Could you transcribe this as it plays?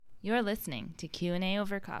You're listening to Q&A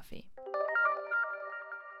over coffee.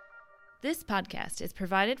 This podcast is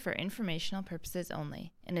provided for informational purposes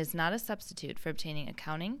only and is not a substitute for obtaining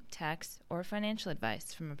accounting, tax, or financial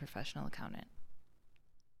advice from a professional accountant.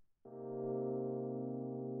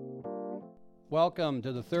 Welcome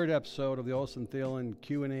to the third episode of the Olson Thielen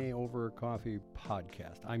Q&A over coffee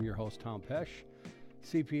podcast. I'm your host, Tom Pesch,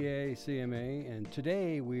 CPA, CMA, and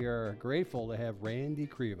today we are grateful to have Randy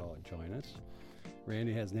Krivo join us.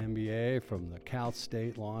 Randy has an MBA from the Cal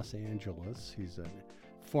State Los Angeles. He's a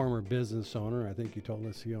former business owner. I think he told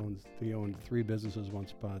us he owned 3 businesses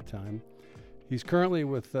once upon a time. He's currently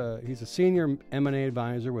he's a senior M&A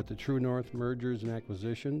advisor with the True North Mergers and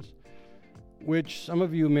Acquisitions, which some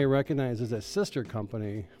of you may recognize as a sister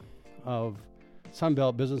company of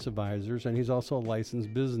Sunbelt Business Advisors, and he's also a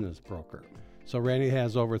licensed business broker. So Randy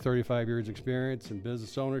has over 35 years experience in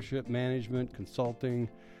business ownership, management, consulting.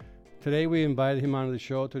 Today we invited him onto the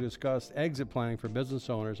show to discuss exit planning for business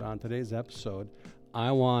owners on today's episode,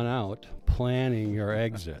 I Want Out, Planning Your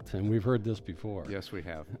Exit. And we've heard this before. Yes, we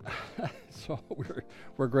have. So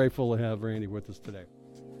we're grateful to have Randy with us today.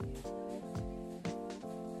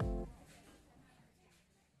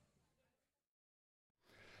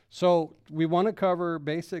 So we want to cover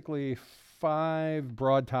basically 5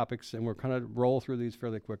 broad topics, and we'll kind of roll through these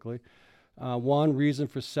fairly quickly. 1, reason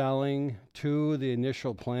for selling. 2, the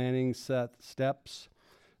initial planning steps.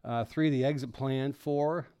 3, the exit plan.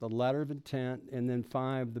 4, the letter of intent. And then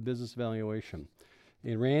 5, the business valuation.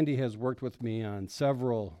 And Randy has worked with me on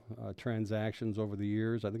several transactions over the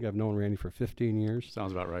years. I think I've known Randy for 15 years.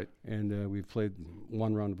 Sounds about right. And we've played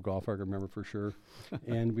 1 round of golf, I remember for sure.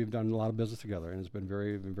 And we've done a lot of business together, and it's been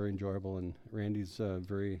very enjoyable. And Randy's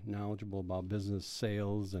very knowledgeable about business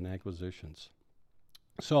sales and acquisitions.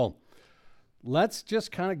 So let's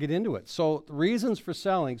just kind of get into it. So reasons for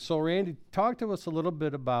selling. So Randy, talk to us a little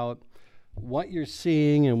bit about what you're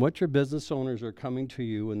seeing and what your business owners are coming to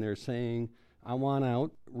you and they're saying, I want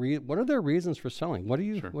out. What are their reasons for selling? What do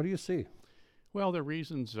you see? Well, their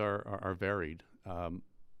reasons are varied.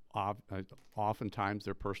 Oftentimes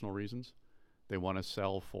they're personal reasons. They want to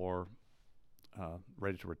sell for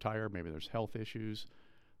ready to retire. Maybe there's health issues,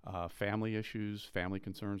 family issues, family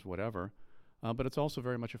concerns, whatever. But it's also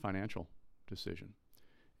very much a financial decision.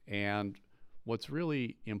 And what's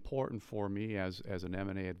really important for me as an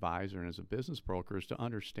M&A advisor and as a business broker is to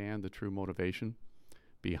understand the true motivation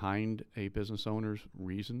behind a business owner's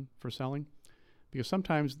reason for selling. Because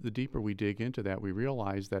sometimes the deeper we dig into that, we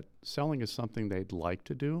realize that selling is something they'd like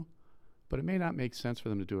to do, but it may not make sense for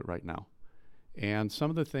them to do it right now. And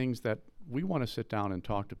some of the things that we want to sit down and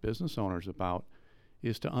talk to business owners about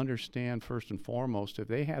is to understand first and foremost, if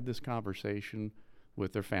they had this conversation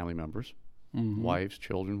with their family members, wives,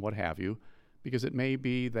 children, what have you, because it may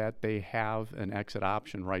be that they have an exit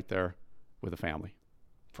option right there with a family.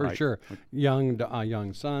 For right? sure.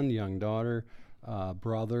 Young son, young daughter,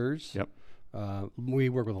 brothers. Yep. We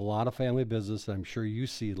work with a lot of family business. I'm sure you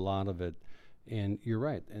see a lot of it. And you're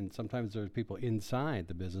right. And sometimes there's people inside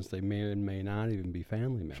the business. They may or may not even be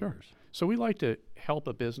family members. Sure. So we like to help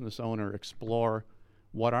a business owner explore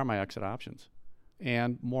what are my exit options.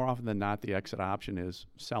 And more often than not, the exit option is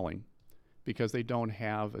selling because they don't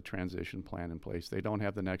have a transition plan in place. They don't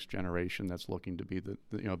have the next generation that's looking to be the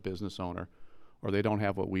business owner, or they don't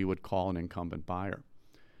have what we would call an incumbent buyer.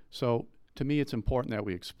 So to me, it's important that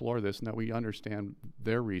we explore this and that we understand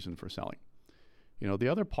their reason for selling. The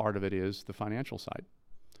other part of it is the financial side.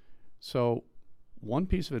 So one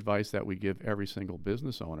piece of advice that we give every single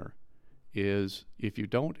business owner is if you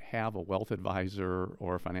don't have a wealth advisor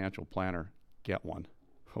or a financial planner, get one,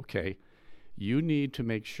 okay? You need to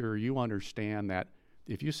make sure you understand that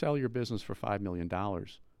if you sell your business for $5 million,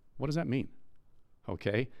 what does that mean?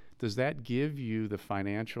 Okay? Does that give you the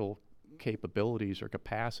financial capabilities or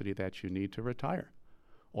capacity that you need to retire?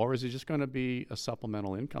 Or is it just going to be a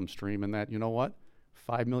supplemental income stream and that, you know what,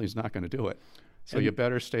 $5 million is not going to do it. So you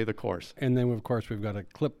better stay the course. And then, of course, we've got to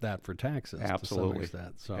clip that for taxes. Absolutely. To some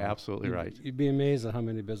extent. So absolutely right. You'd be amazed at how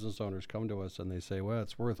many business owners come to us and they say, well,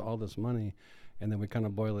 it's worth all this money. And then we kind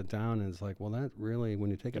of boil it down and it's like, well, that really, when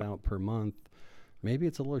you take it out per month, maybe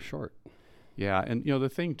it's a little short. Yeah, and the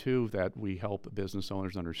thing too that we help business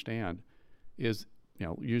owners understand is,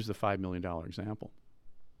 use the $5 million example.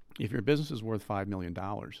 If your business is worth $5 million,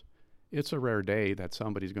 it's a rare day that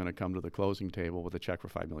somebody's going to come to the closing table with a check for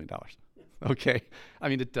 $5 million. Okay? I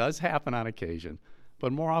mean, it does happen on occasion,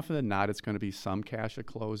 but more often than not, it's going to be some cash at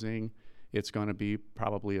closing. It's going to be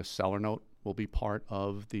probably a seller note will be part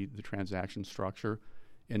of the transaction structure.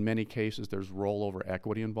 In many cases, there's rollover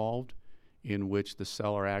equity involved in which the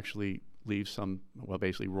seller actually leaves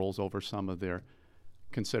basically rolls over some of their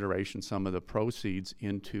consideration some of the proceeds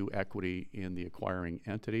into equity in the acquiring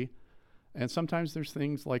entity. And sometimes there's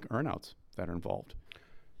things like earnouts that are involved.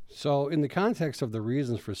 So in the context of the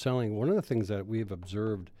reasons for selling, one of the things that we've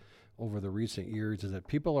observed over the recent years is that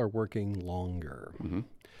people are working longer. Mm-hmm.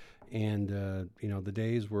 And, the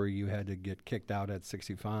days where you had to get kicked out at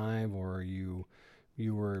 65 or you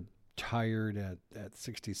were tired at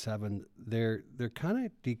 67, they're kind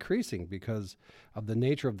of decreasing because of the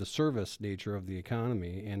nature of the service nature of the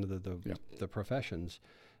economy and the professions.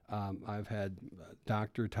 I've had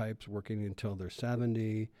doctor types working until they're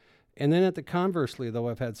 70. And then conversely, though,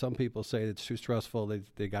 I've had some people say it's too stressful,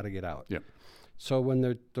 they got to get out. Yep. So when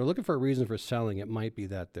they're looking for a reason for selling, it might be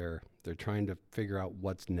that they're trying to figure out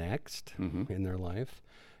what's next in their life.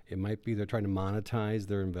 It might be they're trying to monetize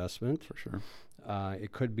their investment. For sure.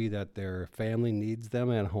 It could be that their family needs them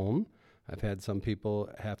at home. I've had some people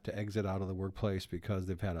have to exit out of the workplace because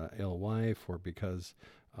they've had an ill wife or because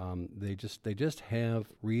they just have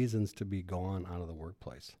reasons to be gone out of the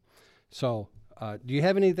workplace. So do you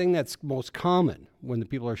have anything that's most common when the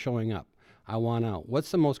people are showing up? I want out. What's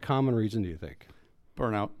the most common reason, do you think?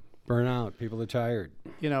 Burnout. Burnout. People are tired.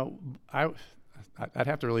 I'd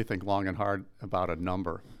have to really think long and hard about a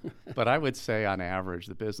number. But I would say on average,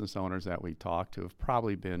 the business owners that we talk to have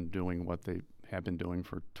probably been doing what they have been doing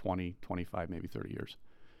for 20, 25, maybe 30 years.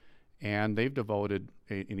 And they've devoted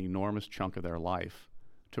an enormous chunk of their life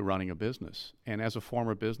to running a business. And as a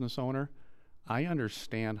former business owner, I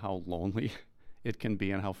understand how lonely it can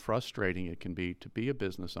be and how frustrating it can be to be a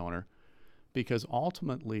business owner, because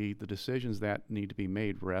ultimately the decisions that need to be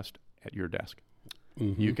made rest at your desk.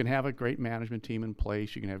 Mm-hmm. You can have a great management team in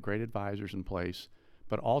place, you can have great advisors in place,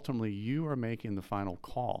 but ultimately you are making the final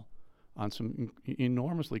call on some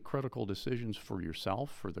enormously critical decisions for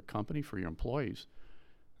yourself, for the company, for your employees.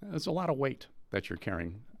 There's a lot of weight that you're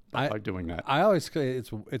carrying by doing that. I always say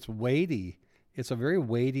it's weighty. It's a very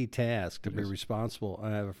weighty task to be responsible.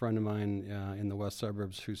 I have a friend of mine in the west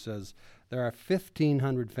suburbs who says there are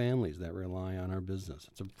 1,500 families that rely on our business.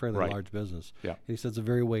 It's a fairly large business. Yeah. He says it's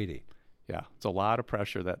very weighty. Yeah, it's a lot of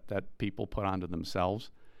pressure that people put onto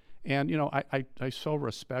themselves. And, I so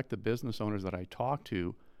respect the business owners that I talk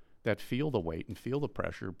to that feel the weight and feel the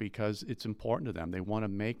pressure because it's important to them. They want to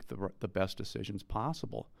make the best decisions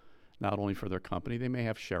possible, not only for their company. They may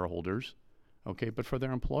have shareholders, but for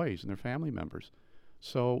their employees and their family members.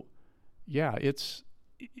 So, yeah, it's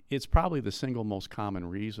probably the single most common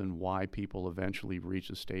reason why people eventually reach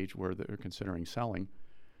a stage where they're considering selling,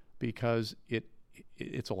 because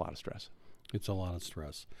it's a lot of stress. It's a lot of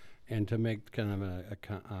stress. And to make kind of a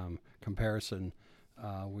comparison,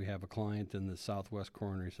 we have a client in the southwest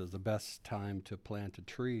corner. He says the best time to plant a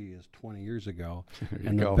tree is 20 years ago,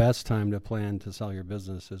 and the best time to plan to sell your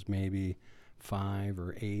business is maybe 5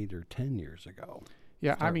 or 8 or 10 years ago.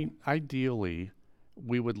 Yeah, I mean, ideally,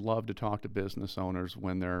 we would love to talk to business owners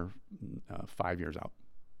when they're 5 years out.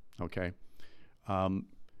 Okay,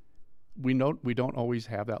 we don't always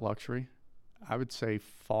have that luxury. I would say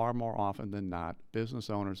far more often than not,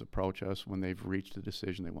 business owners approach us when they've reached a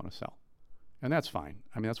decision they want to sell, and that's fine.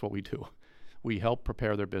 I mean, that's what we do. We help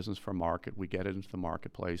prepare their business for market. We get it into the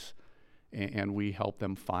marketplace, and we help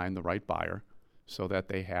them find the right buyer so that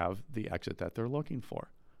they have the exit that they're looking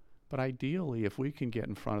for. But ideally, if we can get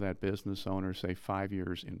in front of that business owner, say 5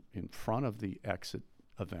 years in front of the exit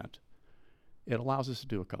event, it allows us to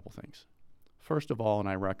do a couple things. First of all, and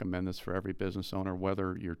I recommend this for every business owner,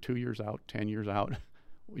 whether you're 2 years out, 10 years out,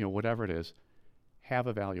 whatever it is, have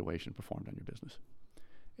a valuation performed on your business.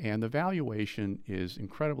 And the valuation is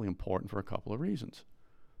incredibly important for a couple of reasons.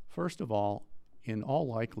 First of all, in all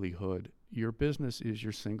likelihood, your business is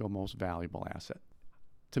your single most valuable asset.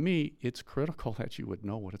 To me, it's critical that you would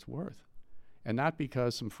know what it's worth. And not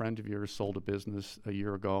because some friend of yours sold a business a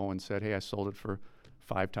year ago and said, hey, I sold it for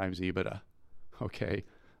 5 times EBITDA,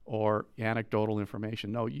 or anecdotal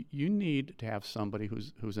information. No, you need to have somebody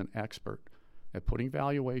who's an expert at putting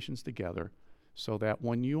valuations together so that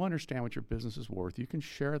when you understand what your business is worth, you can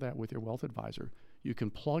share that with your wealth advisor. You can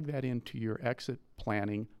plug that into your exit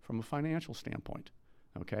planning from a financial standpoint,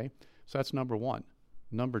 So that's number one.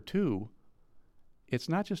 Number two, it's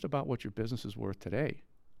not just about what your business is worth today.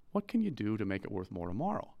 What can you do to make it worth more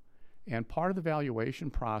tomorrow? And part of the valuation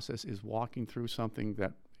process is walking through something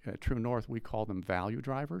that at True North we call them value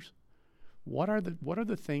drivers. What are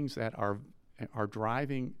the things that are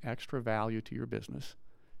driving extra value to your business?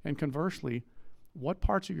 And conversely, what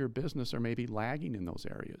parts of your business are maybe lagging in those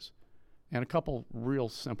areas? And a couple real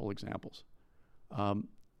simple examples.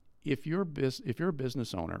 If you're a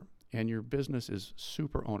business owner and your business is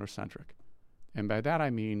super owner-centric, and by that I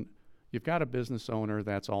mean you've got a business owner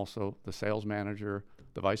that's also the sales manager,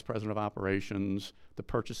 the vice president of operations, the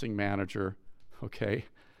purchasing manager, okay?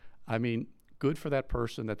 I mean, good for that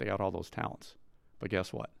person that they got all those talents. But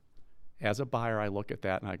guess what? As a buyer, I look at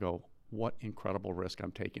that and I go, what incredible risk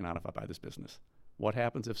I'm taking on if I buy this business. What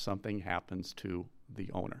happens if something happens to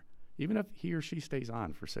the owner? Even if he or she stays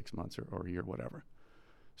on for 6 months or a year, whatever.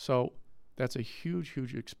 So that's a huge,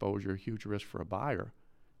 huge exposure, huge risk for a buyer.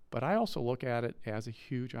 But I also look at it as a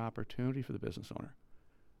huge opportunity for the business owner.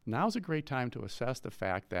 Now's a great time to assess the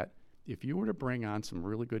fact that if you were to bring on some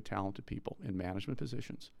really good, talented people in management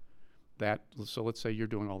positions, so let's say you're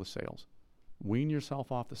doing all the sales, wean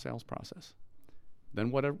yourself off the sales process. Then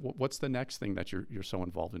what's the next thing that you're so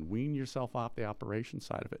involved in? Wean yourself off the operations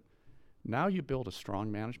side of it. Now you build a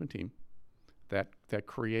strong management team that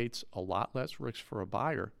creates a lot less risk for a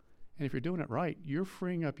buyer. And if you're doing it right, you're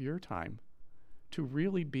freeing up your time to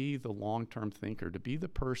really be the long-term thinker, to be the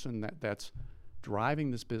person that's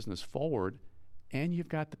driving this business forward, and you've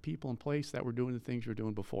got the people in place that were doing the things you're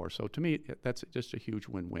doing before. So to me, that's just a huge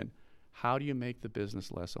win-win. How do you make the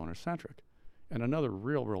business less owner-centric? And another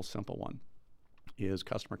real simple one is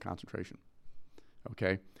customer concentration,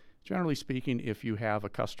 okay? Generally speaking, if you have a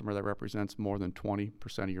customer that represents more than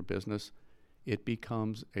 20% of your business, it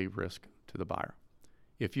becomes a risk to the buyer.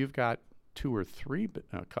 If you've got 2 or 3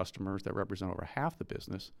 customers that represent over half the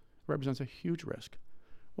business, it represents a huge risk.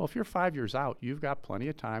 Well, if you're 5 years out, you've got plenty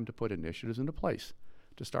of time to put initiatives into place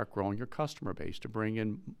to start growing your customer base, to bring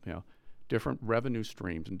in different revenue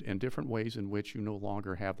streams and different ways in which you no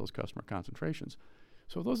longer have those customer concentrations.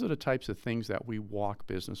 So those are the types of things that we walk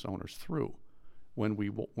business owners through. When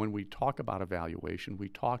we talk about evaluation, we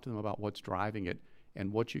talk to them about what's driving it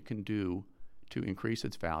and what you can do to increase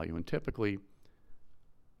its value. And typically,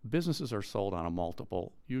 businesses are sold on a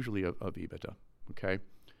multiple, usually of EBITDA, okay?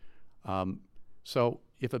 So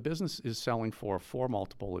if a business is selling for a 4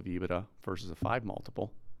 multiple of EBITDA versus a 5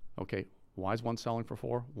 multiple, okay, why is one selling for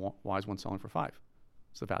 4? Why is one selling for 5?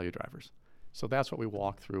 It's the value drivers. So that's what we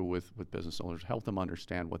walk through with business owners, help them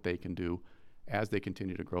understand what they can do as they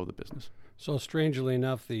continue to grow the business. So strangely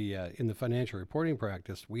enough, in the financial reporting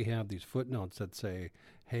practice, we have these footnotes that say,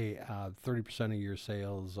 hey, 30% of your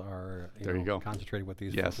sales are concentrated with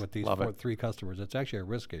these, with these 3 customers. It's actually a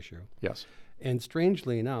risk issue. Yes. And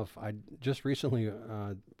strangely enough, I just recently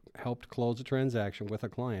helped close a transaction with a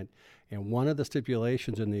client, and one of the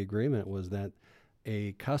stipulations in the agreement was that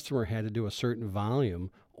a customer had to do a certain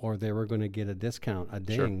volume or they were going to get a discount, a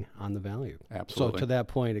ding on the value. Absolutely. So to that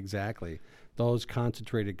point, exactly, those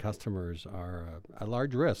concentrated customers are a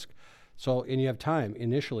large risk. So, and you have time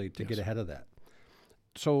initially to get ahead of that.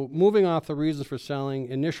 So moving off the reasons for selling,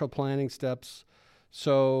 initial planning steps.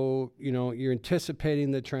 So, you're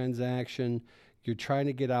anticipating the transaction. You're trying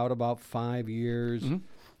to get out about 5 years. Mm-hmm.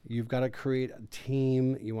 You've got to create a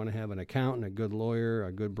team. You want to have an accountant, a good lawyer,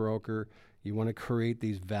 a good broker. You want to create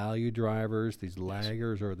these value drivers, these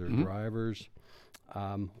laggers or their drivers.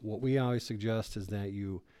 What we always suggest is that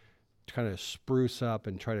you kind of spruce up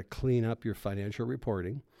and try to clean up your financial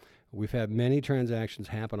reporting. We've had many transactions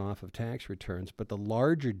happen off of tax returns, but the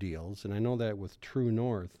larger deals, and I know that with True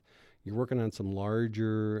North, you're working on some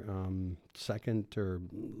larger second or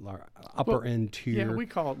upper end tier. Yeah, we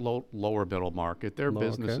call it lower middle market. They're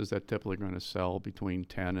businesses that typically are going to sell between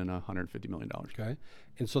 $10 and $150 million. Okay.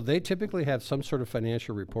 And so they typically have some sort of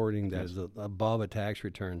financial reporting that is above a tax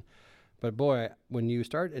return. But boy, when you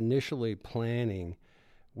start initially planning,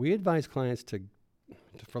 we advise clients to,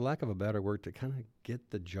 for lack of a better word, to kind of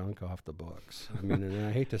get the junk off the books. I mean, and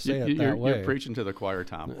I hate to say it that way. You're preaching to the choir,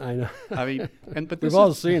 Tom. I know. I mean, but we've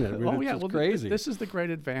all seen it. It's crazy. This is the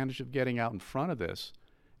great advantage of getting out in front of this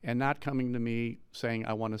and not coming to me saying,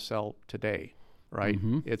 I want to sell today, right?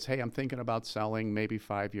 Mm-hmm. It's, hey, I'm thinking about selling maybe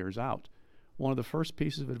 5 years out. One of the first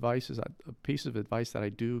pieces of advice that I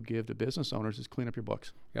do give to business owners is clean up your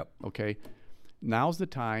books. Yep. Okay. Now's the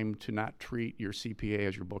time to not treat your CPA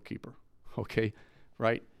as your bookkeeper. Okay.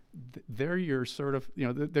 Right. They're your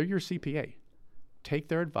they're your CPA. Take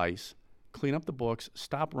their advice, clean up the books,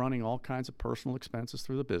 stop running all kinds of personal expenses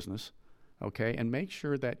through the business. Okay. And make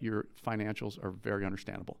sure that your financials are very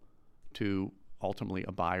understandable to ultimately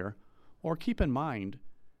a buyer. Or keep in mind,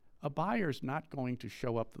 a buyer's not going to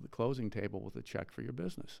show up to the closing table with a check for your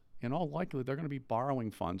business. In all likelihood, they're going to be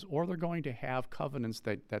borrowing funds, or they're going to have covenants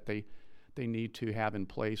that they need to have in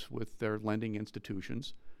place with their lending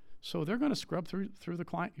institutions. So they're going to scrub through the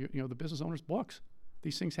client, the business owner's books.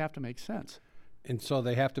 These things have to make sense. And so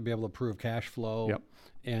they have to be able to prove cash flow. Yep.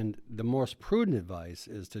 And the most prudent advice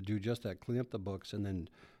is to do just that, clean up the books and then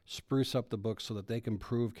spruce up the books so that they can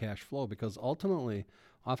prove cash flow. Because ultimately,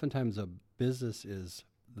 oftentimes a business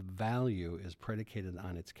the value is predicated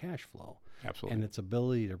on its cash flow. Absolutely. and its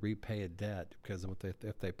ability to repay a debt, because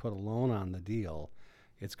if they put a loan on the deal,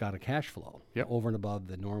 it's got a cash flow over and above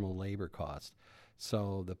the normal labor cost.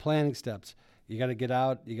 So the planning steps, you got to get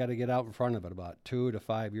out in front of it about 2 to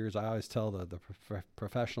 5 years. I always tell the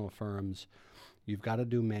professional firms, you've got to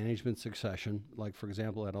do management succession. Like, for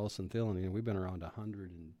example, at Olson Thielen, we've been around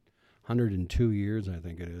 102 years, I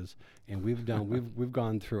think it is, and we've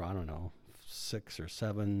gone through, I don't know, 6 or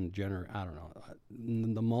 7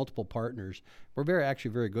 the multiple partners. We're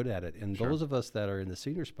actually very good at it, and those of us that are in the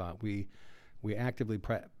senior spot, we actively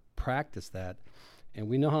practice that, and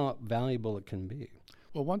we know how valuable it can be.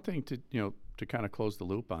 Well, one thing to kind of close the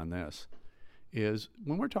loop on this is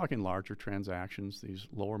when we're talking larger transactions, these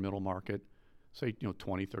lower middle market, say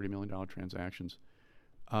 $20, $30 million transactions,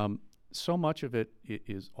 so much of it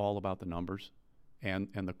is all about the numbers and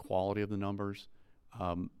the quality of the numbers.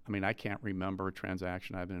 I can't remember a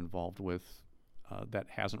transaction I've been involved with that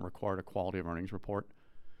hasn't required a quality of earnings report,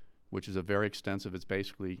 which is a very extensive. It's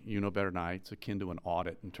basically, better than I, it's akin to an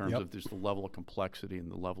audit in terms of just the level of complexity and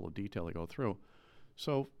the level of detail they go through.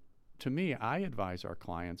 So to me, I advise our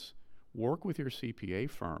clients, work with your CPA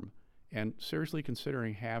firm and seriously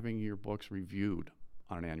considering having your books reviewed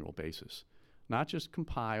on an annual basis. Not just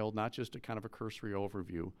compiled, not just a kind of a cursory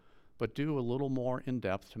overview, but do a little more in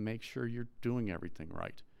depth to make sure you're doing everything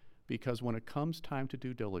right. Because when it comes time to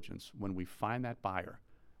due diligence, when we find that buyer,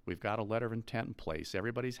 we've got a letter of intent in place,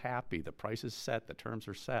 everybody's happy, the price is set, the terms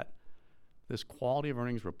are set. This quality of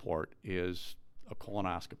earnings report is a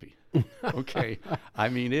colonoscopy, okay?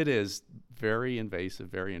 It is very invasive,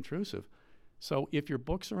 very intrusive. So if your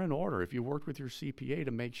books are in order, if you worked with your CPA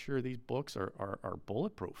to make sure these books are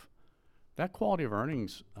bulletproof, that quality of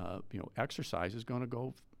earnings exercise is going to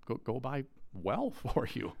go by well for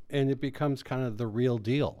you. And it becomes kind of the real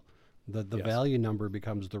deal. The value number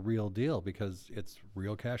becomes the real deal because it's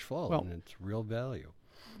real cash flow and it's real value.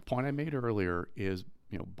 The point I made earlier is,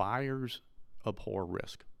 buyers abhor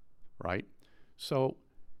risk, right? So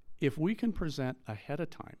if we can present ahead of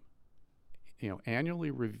time,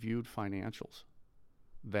 annually reviewed financials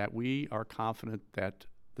that we are confident that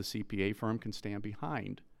the CPA firm can stand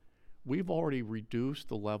behind, we've already reduced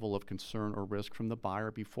the level of concern or risk from the buyer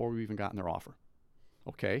before we've even gotten their offer,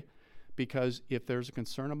 okay? Because if there's a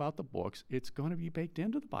concern about the books, it's going to be baked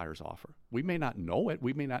into the buyer's offer. We may not know it.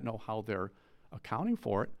 We may not know how they're accounting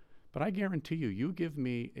for it, but I guarantee you give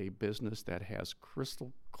me a business that has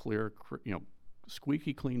crystal clear,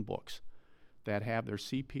 squeaky clean books that have their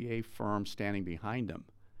CPA firm standing behind them.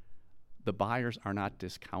 The buyers are not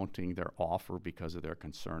discounting their offer because of their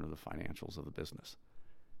concern of the financials of the business.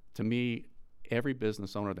 To me, every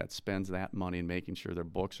business owner that spends that money in making sure their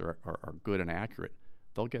books are good and accurate,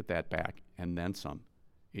 they'll get that back and then some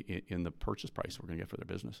in the purchase price we're going to get for their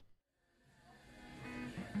business.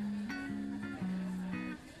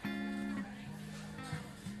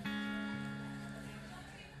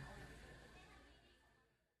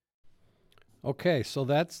 Okay, so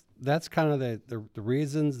that's kind of the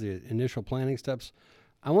reasons, the initial planning steps.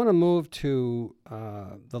 I want to move to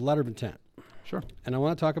the letter of intent. Sure. And I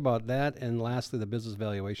want to talk about that, and lastly, the business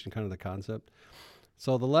valuation, kind of the concept.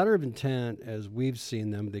 So the letter of intent, as we've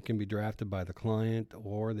seen them, they can be drafted by the client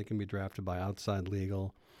or they can be drafted by outside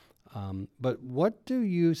legal. But what do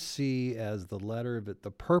you see as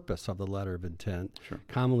the purpose of the letter of intent,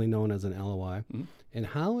 commonly known as an LOI, and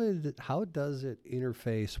how does it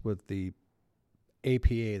interface with the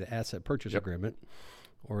APA, the Asset Purchase Agreement,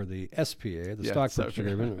 or the SPA, the Stock Purchase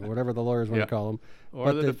Agreement, whatever the lawyers want to call them,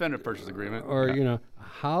 or the Defendant Purchase Agreement, or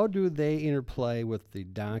how do they interplay with the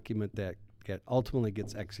document that ultimately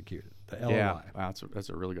gets executed, the LOI? Yeah, that's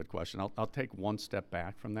a really good question. I'll take one step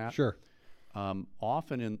back from that. Sure.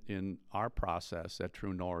 Often in our process at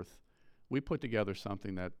True North, we put together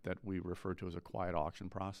something that we refer to as a quiet auction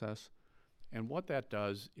process. And what that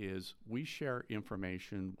does is we share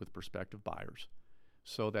information with prospective buyers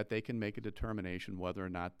so that they can make a determination whether or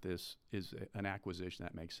not this is an acquisition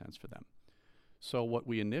that makes sense for them. So what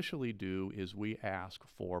we initially do is we ask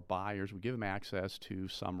for buyers, we give them access to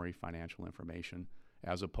summary financial information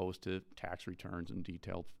as opposed to tax returns and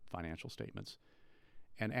detailed financial statements,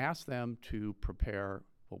 and ask them to prepare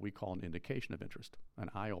what we call an indication of interest, an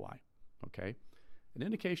IOI, okay? An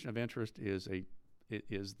indication of interest is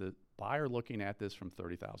the buyer looking at this from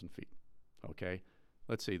 30,000 feet, okay?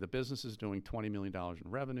 Let's see, the business is doing $20 million in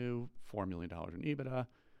revenue, $4 million in EBITDA,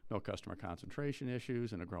 no customer concentration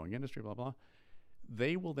issues, in a growing industry, blah, blah.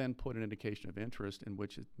 They will then put an indication of interest in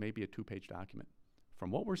which it may be a 2-page document.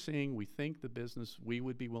 From what we're seeing, we think the business, we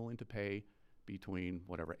would be willing to pay between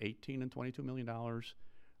 $18 and $22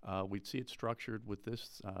 million. We'd see it structured with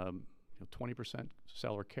this 20%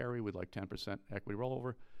 seller carry, we'd like 10% equity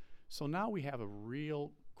rollover. So now we have a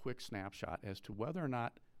real quick snapshot as to whether or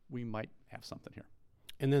not we might have something here.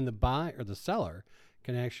 And then the buyer or the seller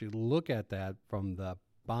can actually look at that from the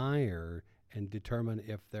buyer and determine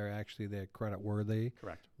if they're actually credit worthy.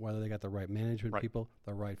 Correct. Whether they got the right management people,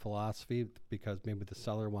 the right philosophy, because maybe the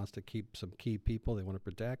seller wants to keep some key people they want to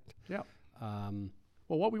protect. Yeah.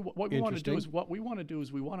 Well, what we want to do is we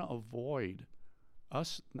want to avoid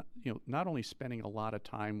us, not only spending a lot of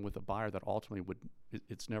time with a buyer that ultimately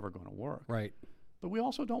it's never going to work. Right. But we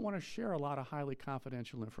also don't want to share a lot of highly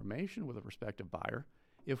confidential information with a prospective buyer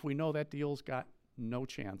if we know that deal's got no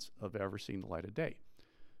chance of ever seeing the light of day.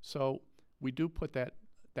 So we do put that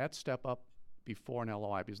step up before an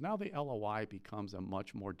LOI, because now the LOI becomes a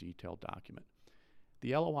much more detailed document.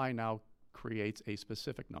 The LOI now creates a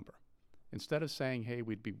specific number. Instead of saying, hey,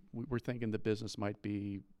 we're thinking the business might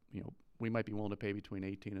be, we might be willing to pay between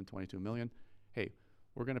 18 and 22 million. Hey,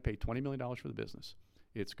 we're going to pay $20 million for the business.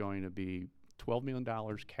 It's going to be $12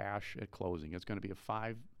 million cash at closing. It's going to be a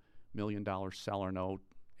 $5 million seller note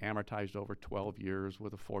amortized over 12 years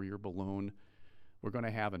with a 4-year balloon. We're going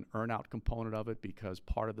to have an earn-out component of it because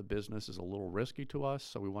part of the business is a little risky to us,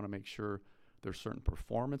 so we want to make sure there's certain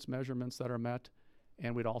performance measurements that are met.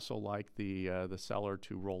 And we'd also like the seller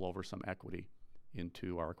to roll over some equity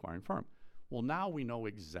into our acquiring firm. Well, now we know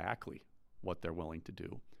exactly what they're willing to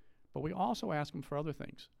do, but we also ask them for other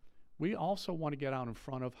things. We also want to get out in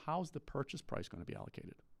front of how's the purchase price going to be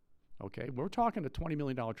allocated. Okay, we're talking a $20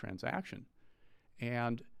 million transaction,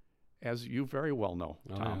 and as you very well know,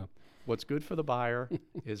 Tom, what's good for the buyer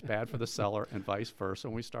is bad for the seller and vice versa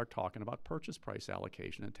when we start talking about purchase price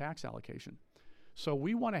allocation and tax allocation. So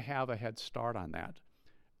we want to have a head start on that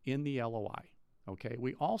in the LOI. Okay,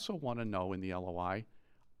 we also want to know in the LOI,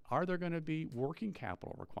 are there going to be working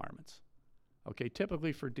capital requirements? Okay,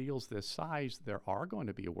 typically for deals this size, there are going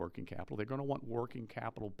to be a working capital. They're going to want working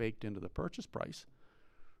capital baked into the purchase price.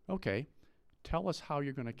 Okay, tell us how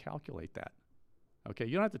you're going to calculate that. Okay,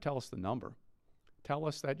 you don't have to tell us the number. Tell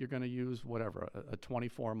us that you're going to use whatever, a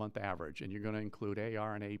 24-month average, and you're going to include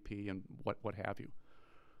AR and AP and what have you.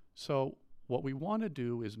 So what we want to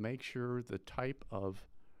do is make sure the type of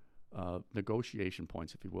negotiation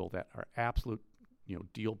points, if you will, that are absolute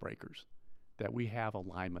deal breakers, that we have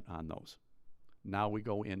alignment on those. Now we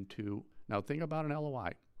go into, now think about an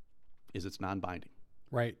LOI, is it's non-binding.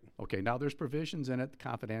 Right. Okay, now there's provisions in it,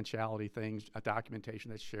 confidentiality things, a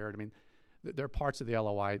documentation that's shared. I mean, there are parts of the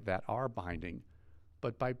LOI that are binding,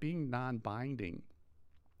 but by being non-binding,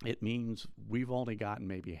 it means we've only gotten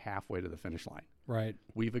maybe halfway to the finish line. Right.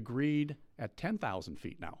 We've agreed at 10,000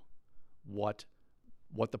 feet now what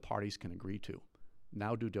the parties can agree to.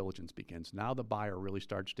 Now due diligence begins. Now the buyer really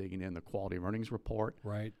starts digging in the quality of earnings report.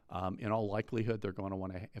 Right. In all likelihood, they're going to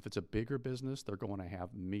want to, if it's a bigger business, they're going to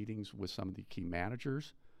have meetings with some of the key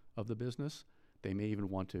managers of the business. They may even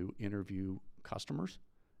want to interview customers.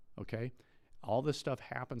 Okay. All this stuff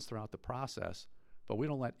happens throughout the process, but we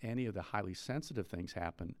don't let any of the highly sensitive things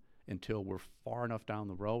happen until we're far enough down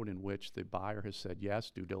the road in which the buyer has said, yes,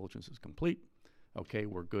 due diligence is complete. Okay,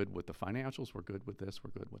 we're good with the financials, we're good with this,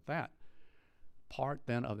 we're good with that. Part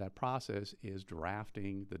then of that process is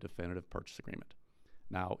drafting the definitive purchase agreement.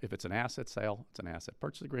 Now, if it's an asset sale, it's an asset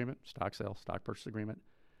purchase agreement, stock sale, stock purchase agreement.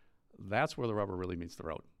 That's where the rubber really meets the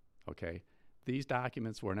road, okay? These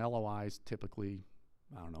documents were an LOI is typically,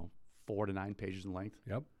 4 to 9 pages in length.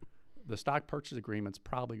 Yep. The stock purchase agreement's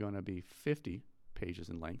probably going to be 50 pages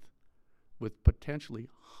in length with potentially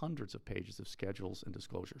hundreds of pages of schedules and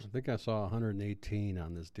disclosures. I think I saw 118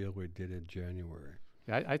 on this deal we did in January.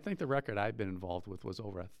 I think the record I've been involved with was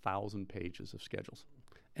over 1,000 pages of schedules.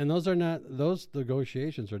 And those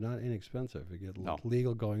negotiations are not inexpensive. You get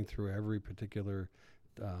legal going through every particular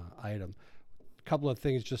item. A couple of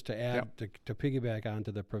things just to add, to piggyback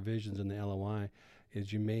onto the provisions in the LOI,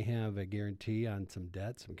 is you may have a guarantee on some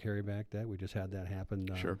debt, some carryback debt. We just had that happen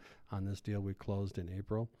on this deal we closed in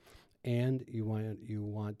April. And you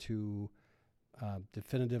want to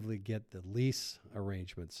definitively get the lease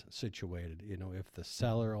arrangements situated. If the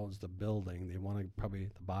seller owns the building, they want to the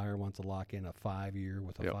buyer wants to lock in a 5-year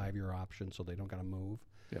with a 5-year option, so they don't got to move.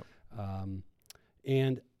 Yep.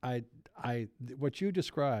 And what you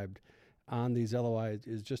described on these LOIs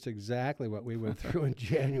is just exactly what we went through in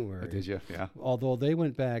January. Did you? Yeah. Although they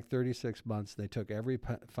went back 36 months, they took every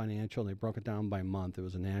financial and they broke it down by month. It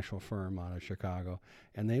was a national firm out of Chicago,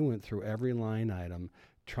 and they went through every line item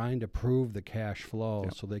trying to prove the cash flow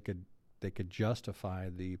so they could justify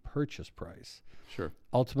the purchase price. Sure.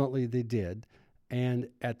 Ultimately, they did, and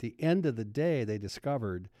at the end of the day, they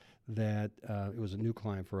discovered that it was a new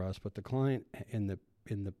client for us, but the client in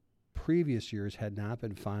the previous years had not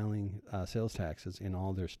been filing sales taxes in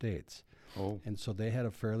all their states. Oh. And so they had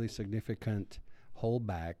a fairly significant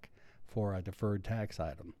holdback for a deferred tax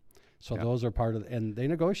item. So those are part of, and they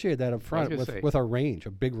negotiated that up front with a range,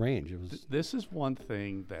 a big range. It was this is one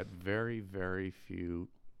thing that very, very few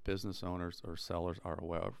business owners or sellers are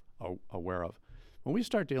aware of. When we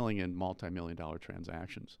start dealing in multi-million-dollar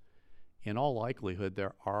transactions, in all likelihood,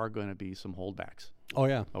 there are going to be some holdbacks. Oh,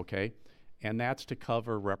 yeah. Okay? And that's to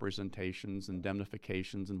cover representations,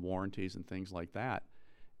 indemnifications, and warranties and things like that.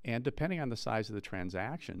 And depending on the size of the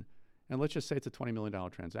transaction, and let's just say it's a $20 million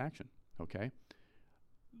transaction, okay?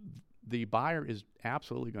 The buyer is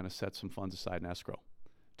absolutely going to set some funds aside in escrow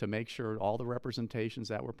to make sure all the representations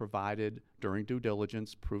that were provided during due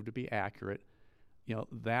diligence prove to be accurate. You know,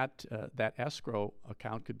 that escrow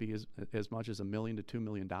account could be as much as $1 million to $2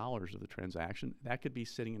 million of the transaction. That could be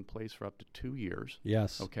sitting in place for up to 2 years.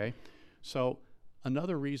 Yes. Okay. So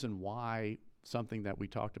another reason why something that we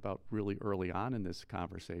talked about really early on in this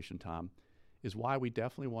conversation, Tom, is why we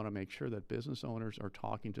definitely want to make sure that business owners are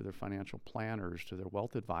talking to their financial planners, to their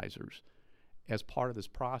wealth advisors, as part of this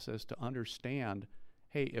process to understand,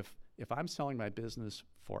 hey, if I'm selling my business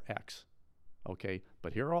for X, okay,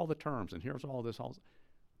 but here are all the terms and here's all this,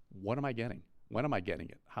 what am I getting? When am I getting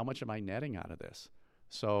it? How much am I netting out of this?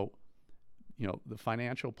 So, you know, the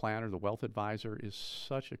financial planner, the wealth advisor is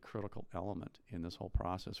such a critical element in this whole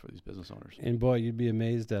process for these business owners. And boy, you'd be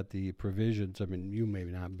amazed at the provisions. I mean, you may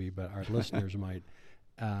not be, but our listeners might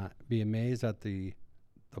be amazed at the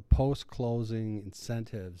post-closing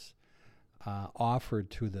incentives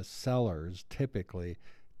offered to the sellers, typically,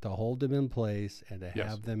 to hold them in place and to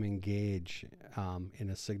have them engage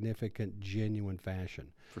in a significant, genuine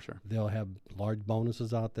fashion. For sure. They'll have large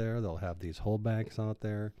bonuses out there. They'll have these holdbacks out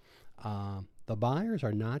there. The buyers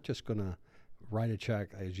are not just going to write a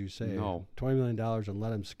check, as you say, $20 million and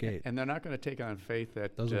let them skate. And they're not going to take on faith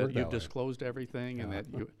that you've disclosed everything and that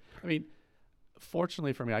you, I mean,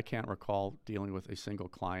 fortunately for me, I can't recall dealing with a single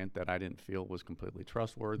client that I didn't feel was completely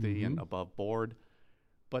trustworthy and above board.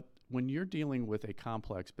 But when you're dealing with a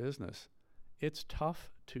complex business, it's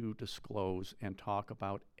tough to disclose and talk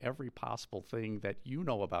about every possible thing that you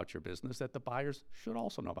know about your business that the buyers should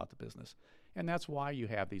also know about the business. And that's why you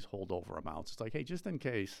have these holdover amounts. It's like, hey, just in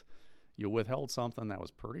case you withheld something that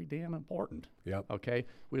was pretty damn important. Yep. Okay?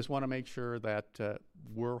 We just want to make sure that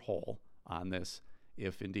we're whole on this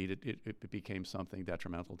if indeed it became something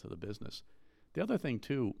detrimental to the business. The other thing,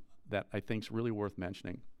 too, that I think is really worth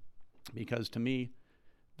mentioning, because to me,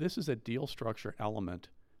 this is a deal structure element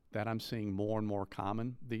that I'm seeing more and more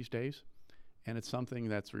common these days, and it's something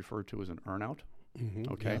that's referred to as an earnout.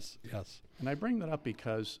 Okay? Yes. And I bring that up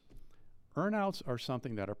because earnouts are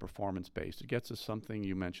something that are performance-based. It gets us something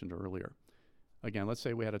you mentioned earlier. Again, let's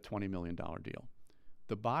say we had a $20 million deal.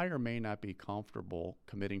 The buyer may not be comfortable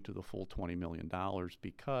committing to the full $20 million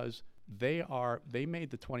because they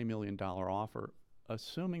made the $20 million offer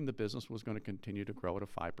assuming the business was going to continue to grow at a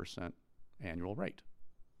 5% annual rate.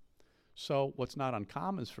 So what's not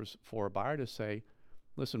uncommon is for a buyer to say,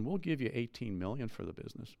 listen, we'll give you $18 million for the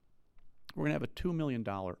business. We're going to have a $2 million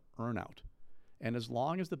earnout. And as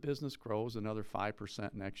long as the business grows another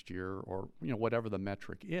 5% next year, or whatever the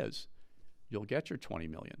metric is, you'll get your $20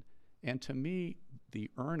 million. And to me, the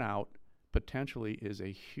earnout potentially is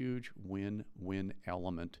a huge win-win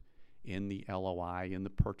element in the LOI, in the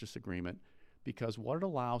purchase agreement, because what it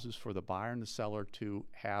allows is for the buyer and the seller to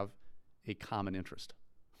have a common interest,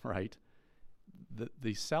 right?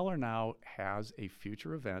 The seller now has a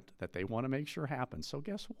future event that they want to make sure happens. So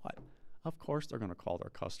guess what? Of course they're going to call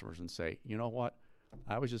their customers and say, you know what?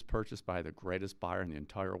 I was just purchased by the greatest buyer in the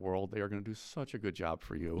entire world. They are going to do such a good job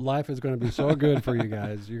for you. Life is going to be so good for you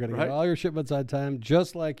guys. You're going to get all your shipments on time,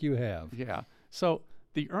 just like you have. Yeah. So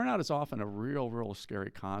the earnout is often a real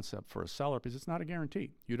scary concept for a seller because it's not a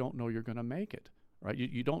guarantee. You don't know you're going to make it, right?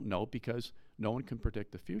 You don't know because no one can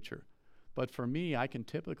predict the future. But for me, I can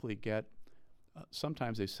typically get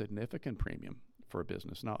sometimes a significant premium for a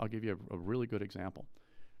business. Now, I'll give you a really good example.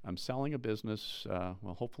 I'm selling a business,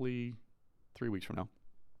 hopefully 3 weeks from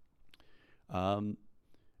now.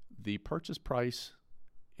 The purchase price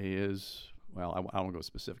is, I won't go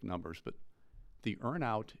specific numbers, but the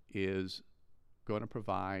earnout is going to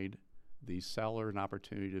provide the seller an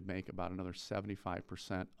opportunity to make about another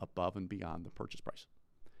 75% above and beyond the purchase price.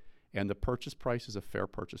 And the purchase price is a fair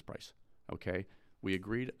purchase price, okay? We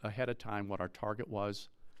agreed ahead of time what our target was.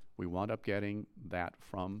 We wound up getting that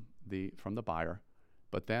from the buyer,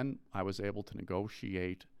 but then I was able to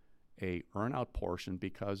negotiate a earnout portion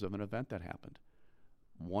because of an event that happened.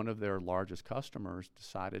 one of their largest customers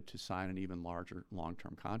decided to sign an even larger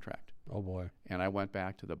long-term contract. Oh, boy. And I went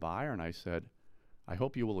back to the buyer and I said, I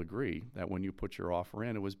hope you will agree that when you put your offer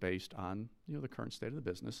in, it was based on, the current state of the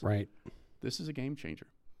business. Right. This is a game changer.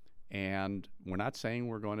 And we're not saying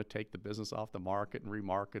we're going to take the business off the market and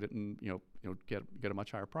remarket it and, get a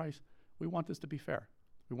much higher price. We want this to be fair.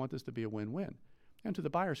 We want this to be a win-win. And to the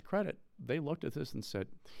buyer's credit, they looked at this and said,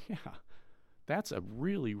 yeah, that's a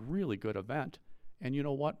really, really good event. And you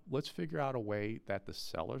know what? Let's figure out a way that the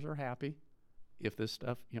sellers are happy if this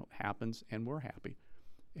stuff, happens, and we're happy.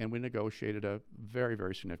 And we negotiated a very,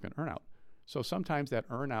 very significant earnout. So sometimes that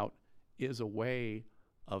earnout is a way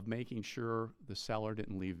of making sure the seller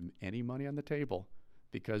didn't leave any money on the table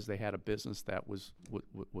because they had a business that was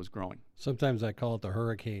growing. Sometimes I call it the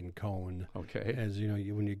hurricane cone. Okay. As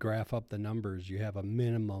when you graph up the numbers, you have a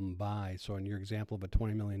minimum buy. So in your example of a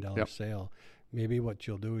 $20 million Yep. sale, maybe what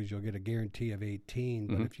you'll do is you'll get a guarantee of 18.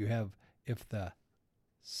 But if the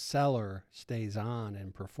seller stays on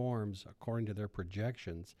and performs according to their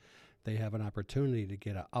projections, they have an opportunity to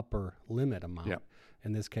get an upper limit amount. Yep.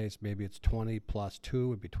 In this case, maybe it's 20 plus 2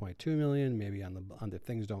 would be 22 million. Maybe on the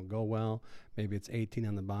things don't go well, maybe it's 18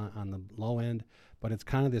 on the low end. But it's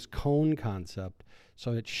kind of this cone concept,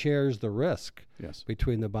 so it shares the risk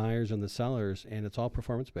between the buyers and the sellers, and it's all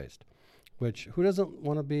performance based. Which who doesn't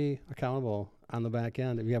want to be accountable on the back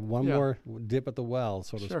end? If you have one more dip at the well,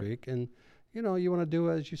 so to speak, and you want to do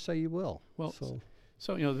as you say you will. Well,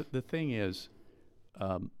 so the thing is.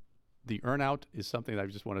 The earnout is something that I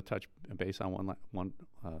just want to touch base on one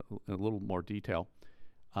in a little more detail.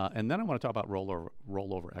 And then I want to talk about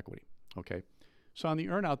rollover equity. Okay. So on the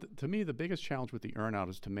earnout, to me, the biggest challenge with the earnout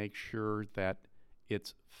is to make sure that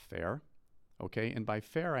it's fair. Okay. And by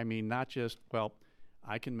fair, I mean not just,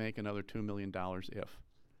 I can make another $2 million if.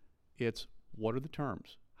 It's what are the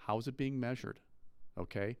terms? How is it being measured?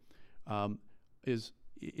 Okay.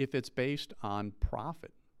 If it's based on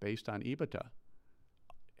profit, based on EBITDA,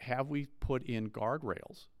 have we put in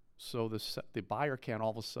guardrails so the buyer can't all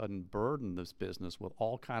of a sudden burden this business with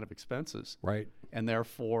all kind of expenses, right, and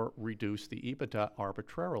therefore reduce the EBITDA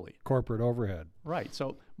arbitrarily? Corporate overhead, right.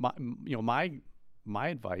 So my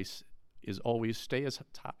advice is always stay as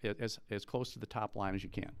close to the top line as you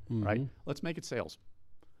can. Right. Let's make it sales,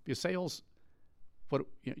 because sales. But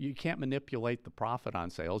you can't manipulate the profit on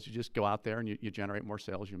sales. You just go out there and you generate more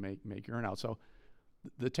sales. You make your earnout. So.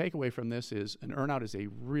 The takeaway from this is an earnout is a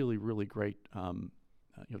really, really great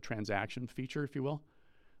transaction feature, if you will,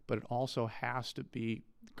 but it also has to be,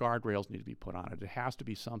 guardrails need to be put on it. It has to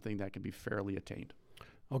be something that can be fairly attained.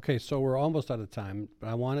 Okay, so we're almost out of time, but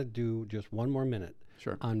I want to do just one more minute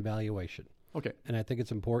on valuation. Okay. And I think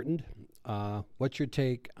it's important. What's your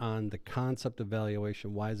take on the concept of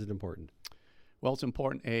valuation? Why is it important? Well, it's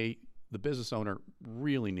important, the business owner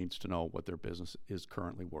really needs to know what their business is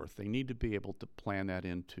currently worth. They need to be able to plan that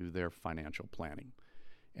into their financial planning.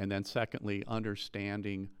 And then secondly,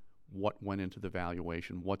 understanding what went into the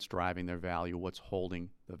valuation, what's driving their value, what's holding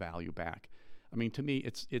the value back. I mean, to me,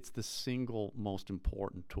 it's the single most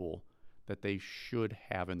important tool that they should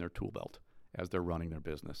have in their tool belt as they're running their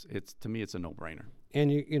business. To me, it's a no-brainer.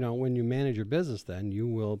 And when you manage your business, then you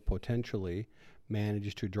will potentially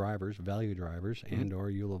manage to value drivers, and or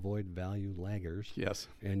you'll avoid value laggers. Yes.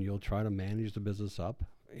 And you'll try to manage the business up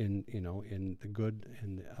in the good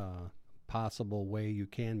and possible way you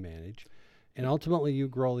can manage. And ultimately you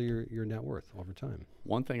grow your net worth over time.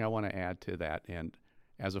 One thing I want to add to that, and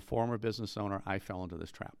as a former business owner, I fell into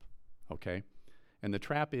this trap. Okay. And the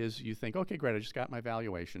trap is you think, okay, great, I just got my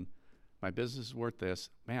valuation. My business is worth this.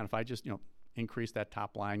 Man, if I just, increase that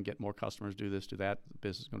top line, get more customers, do this, do that, the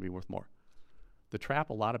business is going to be worth more. The trap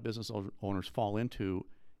a lot of business owners fall into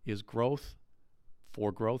is growth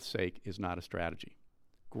for growth's sake is not a strategy.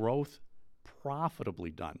 Growth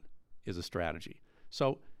profitably done is a strategy.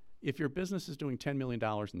 So if your business is doing $10 million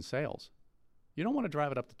in sales, you don't want to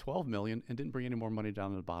drive it up to $12 million and didn't bring any more money down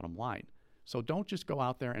to the bottom line. So don't just go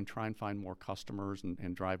out there and try and find more customers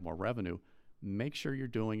and drive more revenue. Make sure you're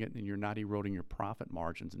doing it and you're not eroding your profit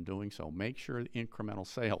margins in doing so. Make sure incremental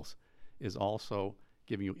sales is also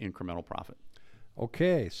giving you incremental profit.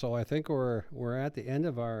 Okay, so I think we're at the end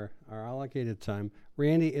of our allocated time.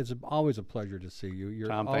 Randy, it's always a pleasure to see you.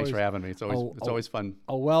 Tom, thanks for having me. It's always fun.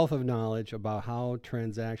 A wealth of knowledge about how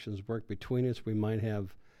transactions work between us. We might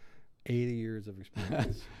have 80 years of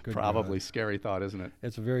experience. Probably. Scary thought, isn't it?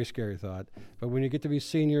 It's a very scary thought. But when you get to be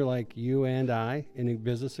senior like you and I in a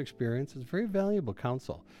business experience, it's very valuable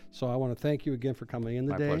counsel. So I want to thank you again for coming in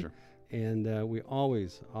today. My pleasure. And we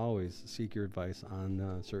always seek your advice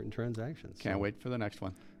on certain transactions. Can't wait for the next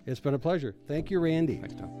one. It's been a pleasure. Thank you, Randy.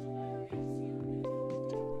 Thanks, Tom.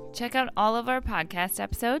 Check out all of our podcast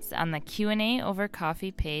episodes on the Q&A over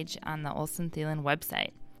coffee page on the Olson Thielen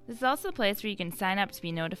website. This is also a place where you can sign up to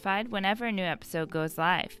be notified whenever a new episode goes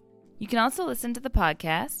live. You can also listen to the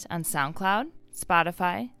podcast on SoundCloud,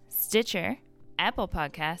 Spotify, Stitcher, Apple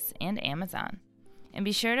Podcasts, and Amazon. And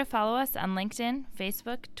be sure to follow us on LinkedIn,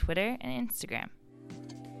 Facebook, Twitter, and Instagram.